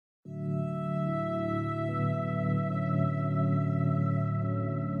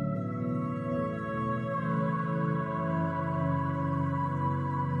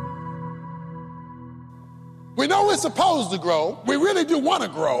We know we're supposed to grow. We really do want to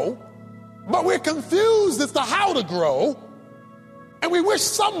grow, but we're confused as to how to grow. And we wish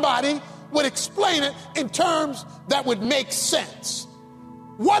somebody would explain it in terms that would make sense.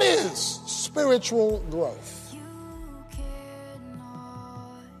 What is spiritual growth?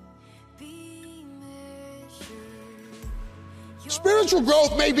 Spiritual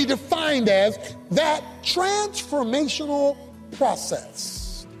growth may be defined as that transformational process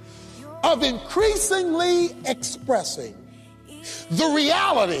of increasingly expressing the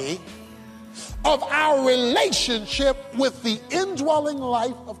reality of our relationship with the indwelling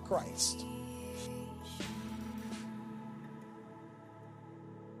life of Christ.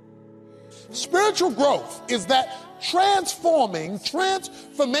 Spiritual growth is that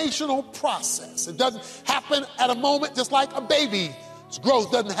transformational process. It doesn't happen at a moment, just like a baby's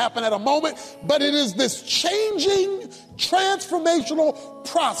growth doesn't happen at a moment, but it is this changing, transformational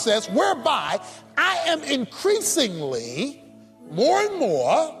process whereby I am increasingly, more and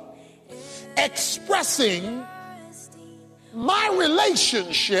more, expressing my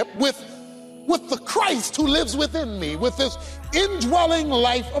relationship with the Christ who lives within me, with this indwelling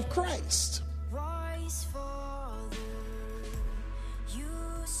life of Christ.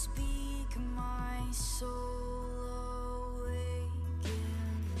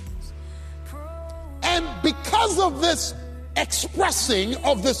 And because of this expressing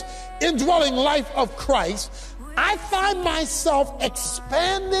of this indwelling life of Christ, I find myself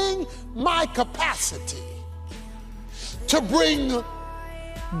expanding my capacity to bring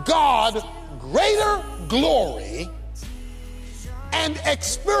God greater glory and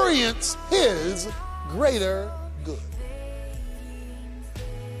experience His greater good.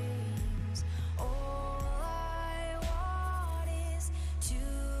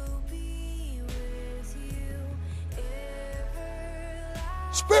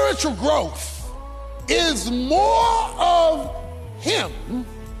 Spiritual growth is more of Him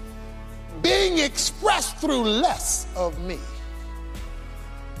being expressed through less of me.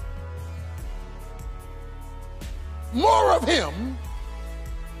 More of Him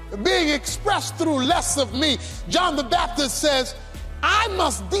being expressed through less of me. John the Baptist says, I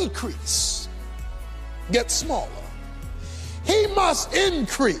must decrease, get smaller. He must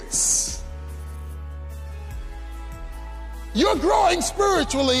increase. You're growing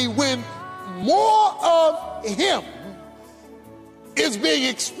spiritually when more of Him is being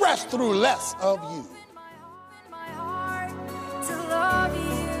expressed through less of you.